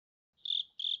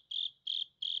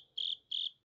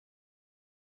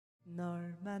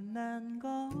널 만난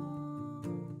건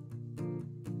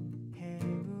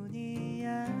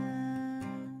행운이야.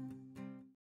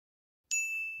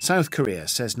 South Korea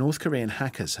says North Korean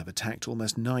hackers have attacked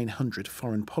almost 900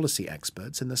 foreign policy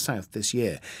experts in the south this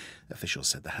year. Officials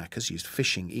said the hackers used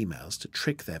phishing emails to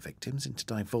trick their victims into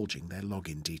divulging their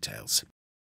login details.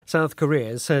 South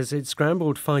Korea says it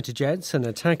scrambled fighter jets and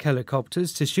attack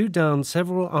helicopters to shoot down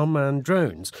several unmanned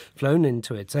drones flown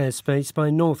into its airspace by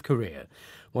North Korea.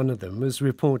 One of them was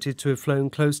reported to have flown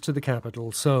close to the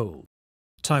capital, Seoul.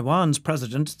 Taiwan's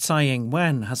President Tsai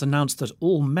Ing-wen has announced that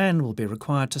all men will be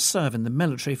required to serve in the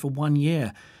military for 1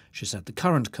 year. She said the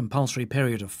current compulsory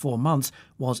period of 4 months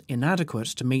was inadequate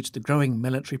to meet the growing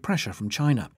military pressure from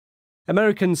China.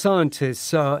 American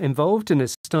scientists are involved in a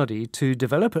study to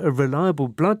develop a reliable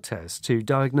blood test to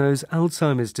diagnose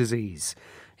Alzheimer's disease.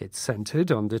 It's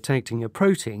centred on detecting a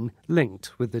protein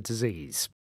linked with the disease.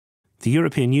 The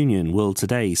European Union will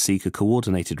today seek a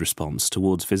coordinated response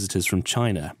towards visitors from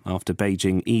China after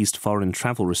Beijing eased foreign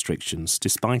travel restrictions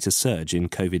despite a surge in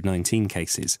COVID-19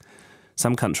 cases.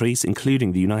 Some countries,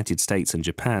 including the United States and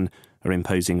Japan, are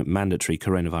imposing mandatory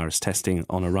coronavirus testing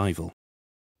on arrival.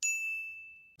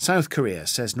 South Korea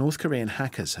says North Korean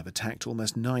hackers have attacked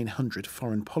almost 900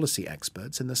 foreign policy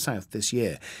experts in the south this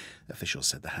year. Officials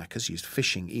said the hackers used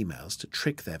phishing emails to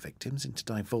trick their victims into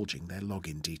divulging their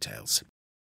login details.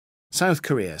 South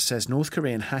Korea says North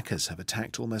Korean hackers have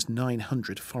attacked almost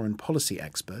 900 foreign policy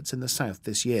experts in the south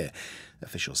this year.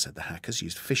 Officials said the hackers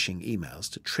used phishing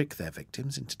emails to trick their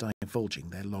victims into divulging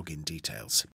their login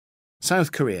details.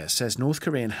 South Korea says North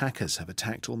Korean hackers have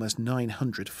attacked almost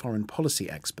 900 foreign policy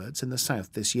experts in the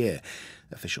south this year.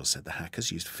 Officials said the hackers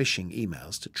used phishing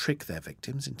emails to trick their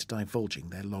victims into divulging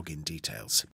their login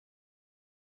details.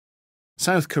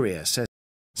 South Korea says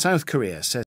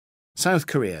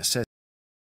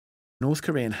North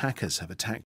Korean hackers have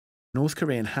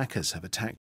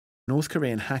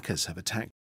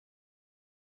attacked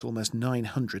almost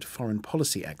 900 foreign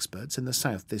policy experts in the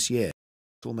south this year.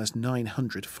 Almost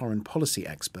 900 foreign policy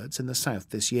experts in the south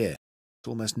this year.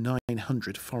 Almost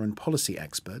 900 foreign policy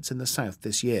experts in the south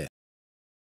this year.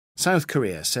 South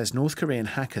Korea says North Korean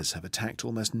hackers have attacked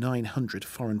almost 900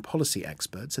 foreign policy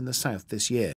experts in the south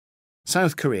this year.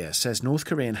 South Korea says North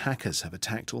Korean hackers have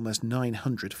attacked almost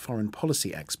 900 foreign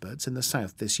policy experts in the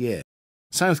south this year.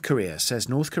 South Korea says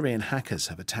North Korean hackers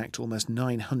have attacked almost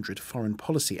 900 foreign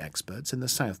policy experts in the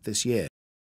south this year.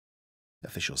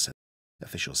 Officials said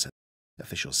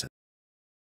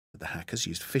the hackers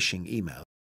used phishing email.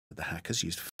 The hackers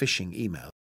used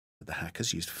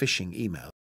phishing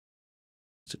email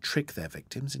to trick their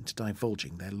victims into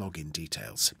divulging their login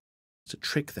details. To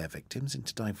trick their victims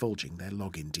into divulging their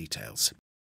login details.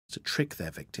 To trick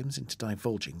their victims into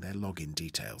divulging their login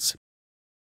details.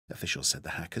 Officials said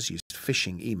the hackers used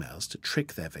phishing emails to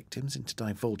trick their victims into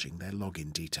divulging their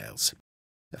login details.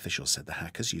 Officials said the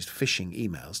hackers used phishing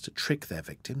emails to trick their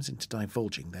victims into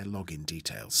divulging their login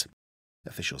details.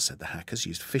 Officials said the hackers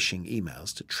used phishing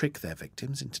emails to trick their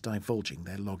victims into divulging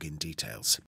their login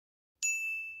details.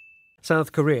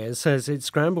 South Korea says it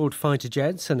scrambled fighter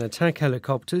jets and attack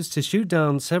helicopters to shoot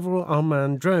down several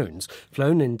unmanned drones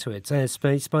flown into its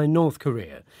airspace by North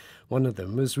Korea. One of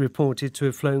them was reported to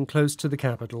have flown close to the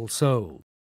capital, Seoul.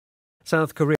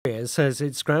 South Korea says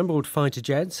it scrambled fighter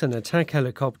jets and attack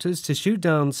helicopters to shoot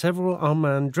down several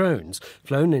unmanned drones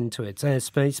flown into its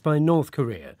airspace by North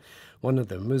Korea. One of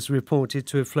them was reported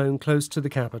to have flown close to the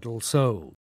capital,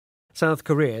 Seoul. South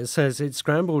Korea says it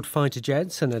scrambled fighter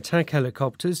jets and attack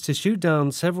helicopters to shoot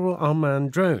down several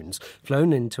unmanned drones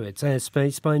flown into its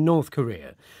airspace by North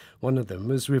Korea. One of them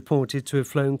was reported to have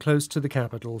flown close to the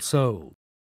capital, Seoul.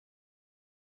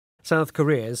 South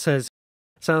Korea says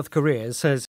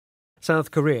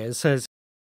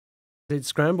it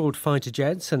scrambled fighter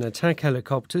jets and attack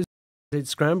helicopters. It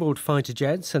scrambled fighter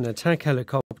jets and attack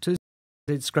helicopters.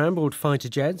 It scrambled fighter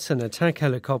jets and attack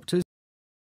helicopters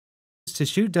to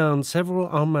shoot down several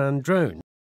unmanned drones.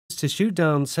 To shoot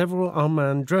down several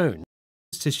unmanned drones.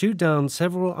 To shoot down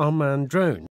several unmanned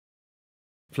drones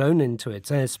flown into its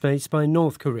airspace by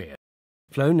North Korea.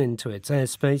 Flown into its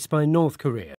airspace by North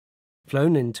Korea.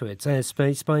 Flown into its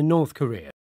airspace by North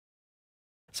Korea.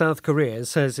 South Korea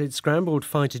says it scrambled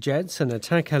fighter jets and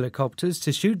attack helicopters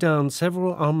to shoot down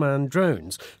several unmanned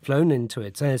drones flown into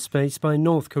its airspace by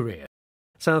North Korea.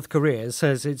 South Korea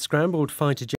says it scrambled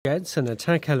fighter jets and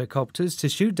attack helicopters to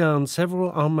shoot down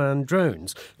several unmanned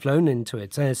drones flown into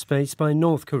its airspace by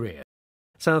North Korea.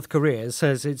 South Korea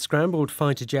says it scrambled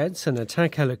fighter jets and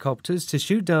attack helicopters to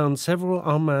shoot down several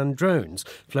unmanned drones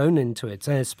flown into its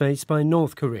airspace by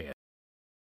North Korea.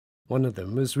 One of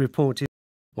them was reported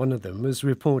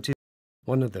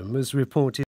One of them was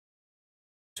reported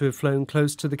to have flown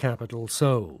close to the capital,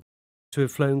 Seoul. To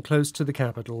have flown close to the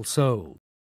capital, Seoul.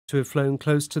 To have flown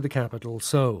close to the capital,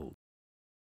 Seoul.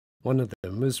 One of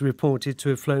them was reported to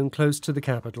have flown close to the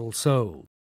capital, Seoul.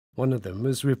 One of them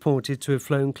was reported to have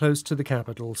flown close to the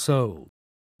capital, Seoul.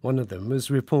 One of them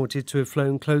was reported to have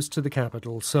flown close to the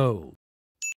capital, Seoul.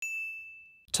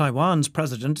 Taiwan's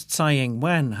President Tsai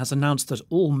Ing-wen has announced that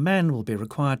all men will be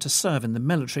required to serve in the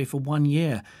military for 1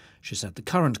 year. She said the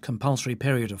current compulsory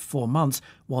period of 4 months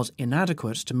was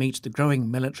inadequate to meet the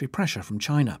growing military pressure from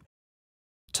China.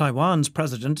 Taiwan's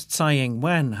President Tsai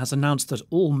Ing-wen has announced that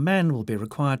all men will be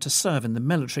required to serve in the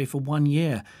military for 1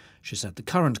 year. She said the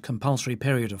current compulsory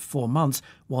period of 4 months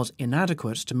was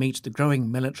inadequate to meet the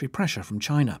growing military pressure from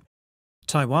China.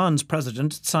 Taiwan's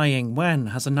President Tsai Ing-wen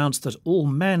has announced that all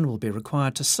men will be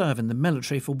required to serve in the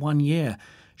military for 1 year.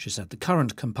 She said the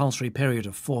current compulsory period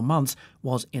of 4 months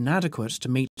was inadequate to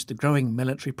meet the growing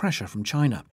military pressure from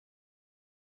China.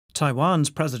 Taiwan's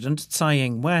President Tsai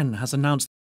Ing-wen has announced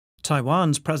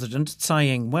Taiwan's President Tsai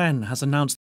Ing-wen has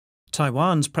announced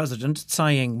Taiwan's President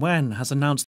Tsai Ing-wen has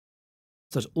announced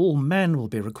that all men will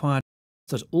be required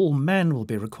to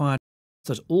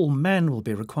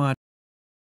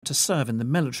serve in the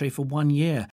military for 1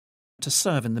 year, to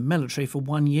serve in the military for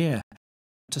 1 year,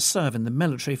 to serve in the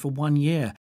military for 1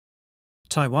 year.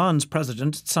 Taiwan's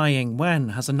President Tsai Ing-wen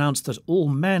has announced that all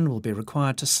men will be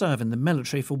required to serve in the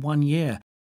military for 1 year.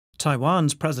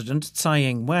 Taiwan's President Tsai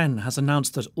Ing-wen has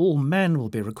announced that all men will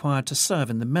be required to serve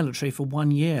in the military for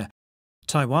 1 year.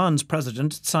 Taiwan's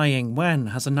President Tsai Ing-wen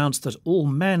has announced that all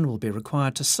men will be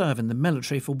required to serve in the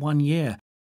military for 1 year.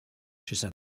 She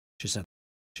said.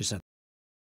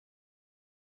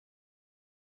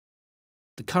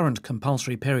 The current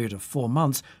compulsory period of 4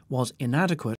 months was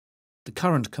inadequate. The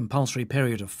current compulsory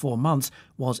period of 4 months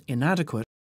was inadequate.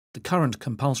 The current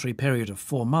compulsory period of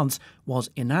 4 months was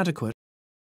inadequate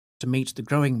to meet the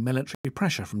growing military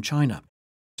pressure from China.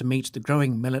 To meet the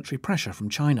growing military pressure from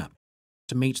China.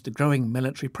 To meet the growing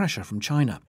military pressure from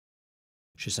China.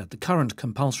 She said the current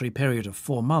compulsory period of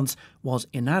 4 months was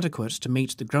inadequate to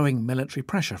meet the growing military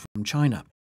pressure from China.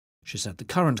 She said the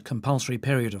current compulsory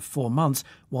period of 4 months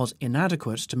was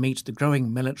inadequate to meet the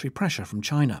growing military pressure from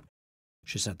China.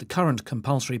 She said the current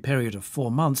compulsory period of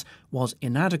 4 months was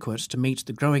inadequate to meet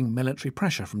the growing military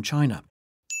pressure from China.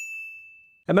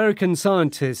 American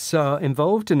scientists are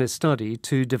involved in a study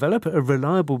to develop a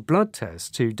reliable blood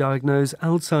test to diagnose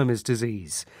Alzheimer's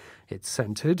disease. It's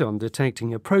centred on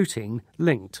detecting a protein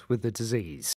linked with the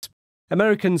disease.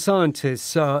 American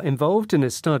scientists are involved in a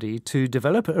study to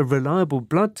develop a reliable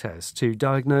blood test to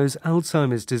diagnose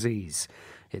Alzheimer's disease.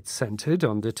 It's centred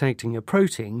on detecting a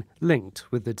protein linked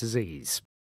with the disease.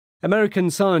 American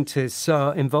scientists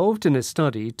are involved in a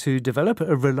study to develop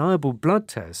a reliable blood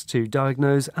test to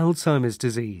diagnose Alzheimer's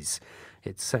disease.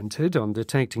 It's centred on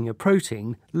detecting a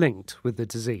protein linked with the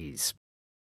disease.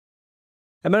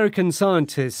 American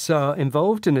scientists are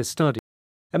involved in a study.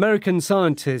 American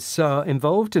scientists are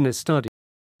involved in a study.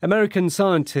 American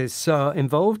scientists are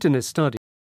involved in a study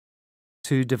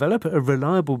to develop a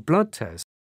reliable blood test.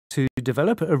 To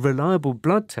develop a reliable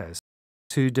blood test.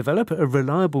 To develop a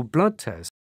reliable blood test.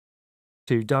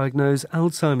 To diagnose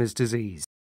Alzheimer's disease.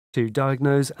 To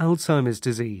diagnose Alzheimer's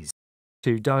disease.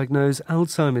 To diagnose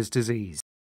Alzheimer's disease.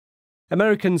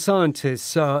 American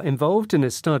scientists are involved in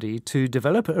a study to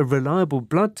develop a reliable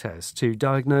blood test to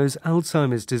diagnose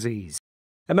Alzheimer's disease.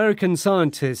 American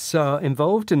scientists are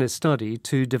involved in a study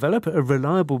to develop a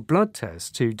reliable blood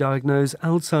test to diagnose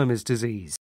Alzheimer's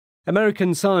disease.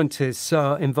 American scientists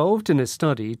are involved in a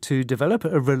study to develop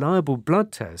a reliable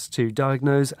blood test to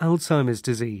diagnose Alzheimer's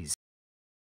disease.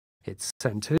 It's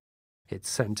centred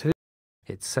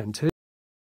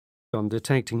on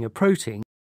detecting a protein,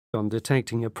 on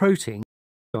detecting a protein,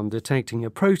 on detecting a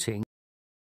protein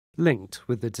linked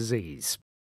with the disease,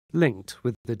 linked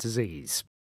with the disease,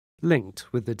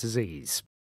 linked with the disease.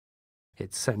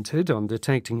 It's centred on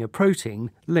detecting a protein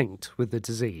linked with the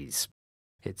disease.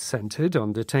 It's centred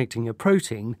on detecting a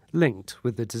protein linked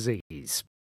with the disease.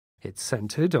 It's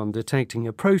centred on detecting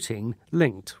a protein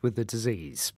linked with the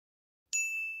disease.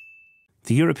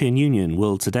 The European Union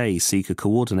will today seek a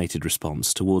coordinated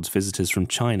response towards visitors from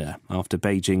China after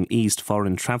Beijing eased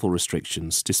foreign travel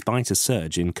restrictions despite a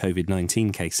surge in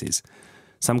COVID-19 cases.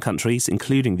 Some countries,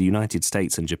 including the United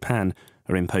States and Japan,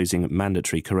 are imposing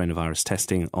mandatory coronavirus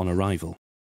testing on arrival.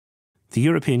 The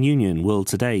European Union will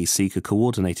today seek a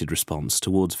coordinated response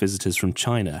towards visitors from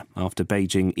China after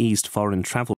Beijing eased foreign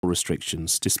travel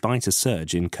restrictions despite a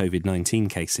surge in COVID-19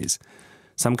 cases.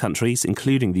 Some countries,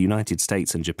 including the United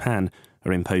States and Japan,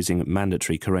 are imposing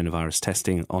mandatory coronavirus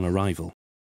testing on arrival.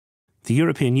 The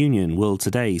European Union will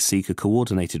today seek a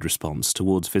coordinated response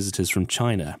towards visitors from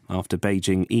China after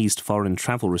Beijing eased foreign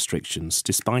travel restrictions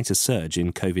despite a surge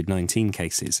in COVID-19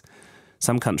 cases.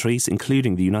 Some countries,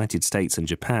 including the United States and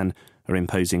Japan, are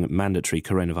imposing mandatory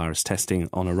coronavirus testing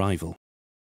on arrival.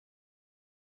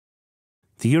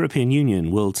 The European Union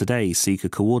will today seek a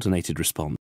coordinated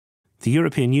response. The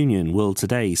European Union will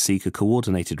today seek a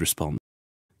coordinated response.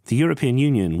 The European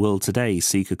Union will today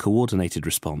seek a coordinated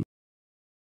response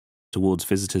towards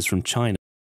visitors from China,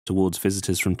 towards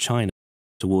visitors from China,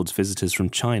 towards visitors from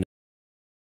China.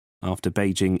 After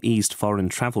Beijing eased foreign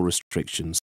travel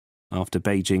restrictions, after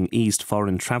Beijing eased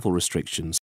foreign travel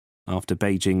restrictions, after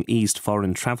Beijing eased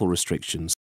foreign travel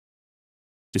restrictions,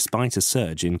 despite a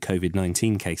surge in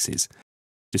COVID-19 cases,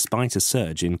 despite a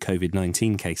surge in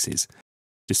COVID-19 cases,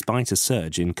 despite a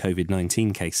surge in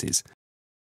COVID-19 cases.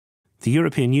 The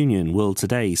European Union will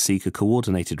today seek a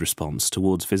coordinated response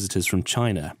towards visitors from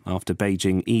China after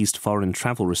Beijing eased foreign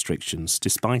travel restrictions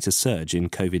despite a surge in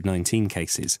COVID-19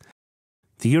 cases.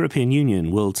 The European Union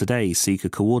will today seek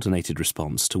a coordinated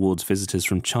response towards visitors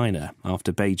from China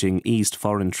after Beijing eased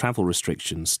foreign travel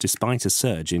restrictions despite a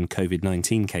surge in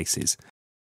COVID-19 cases.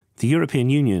 The European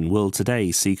Union will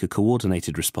today seek a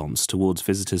coordinated response towards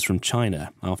visitors from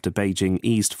China after Beijing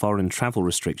eased foreign travel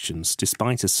restrictions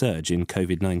despite a surge in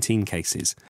COVID-19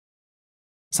 cases.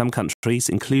 Some countries,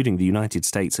 including the United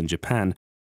States and Japan,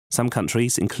 some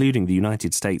countries, including the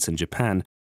United States and Japan,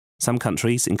 some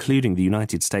countries, including the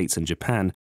United States and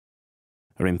Japan,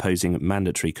 are imposing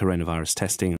mandatory coronavirus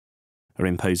testing, are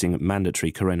imposing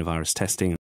mandatory coronavirus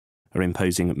testing, are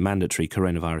imposing mandatory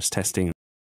coronavirus testing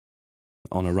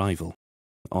on arrival,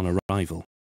 on arrival,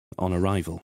 on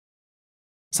arrival.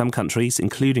 Some countries,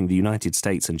 including the United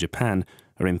States and Japan,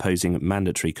 are imposing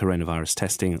mandatory coronavirus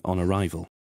testing on arrival.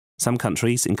 Some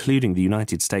countries, including the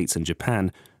United States and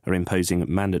Japan, are imposing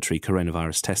mandatory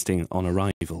coronavirus testing on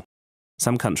arrival.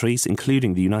 Some countries,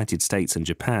 including the United States and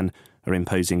Japan, are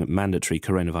imposing mandatory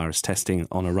coronavirus testing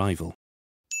on arrival.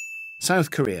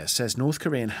 South Korea says North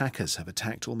Korean hackers have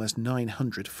attacked almost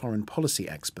 900 foreign policy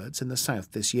experts in the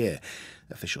south this year.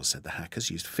 Officials said the hackers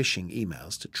used phishing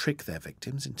emails to trick their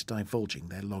victims into divulging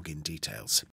their login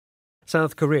details.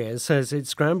 South Korea says it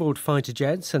scrambled fighter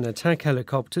jets and attack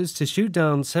helicopters to shoot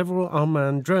down several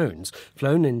unmanned drones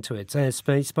flown into its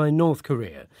airspace by North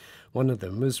Korea. One of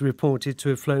them was reported to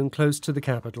have flown close to the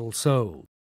capital, Seoul.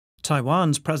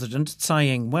 Taiwan's President Tsai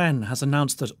Ing-wen has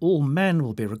announced that all men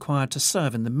will be required to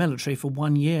serve in the military for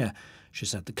 1 year. She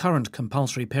said the current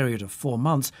compulsory period of 4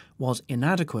 months was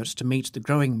inadequate to meet the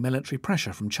growing military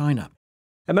pressure from China.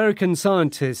 American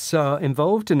scientists are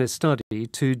involved in a study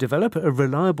to develop a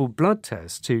reliable blood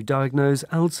test to diagnose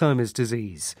Alzheimer's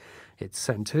disease. It's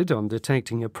centred on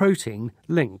detecting a protein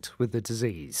linked with the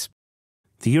disease.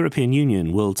 The European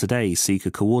Union will today seek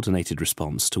a coordinated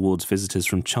response towards visitors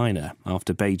from China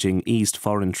after Beijing eased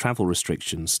foreign travel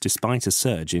restrictions despite a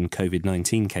surge in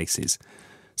COVID-19 cases.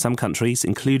 Some countries,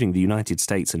 including the United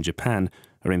States and Japan,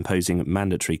 are imposing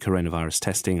mandatory coronavirus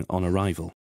testing on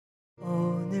arrival.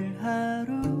 오늘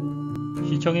하루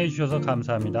시청해 주셔서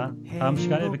감사합니다. 다음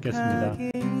시간에 뵙겠습니다.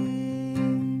 행복하게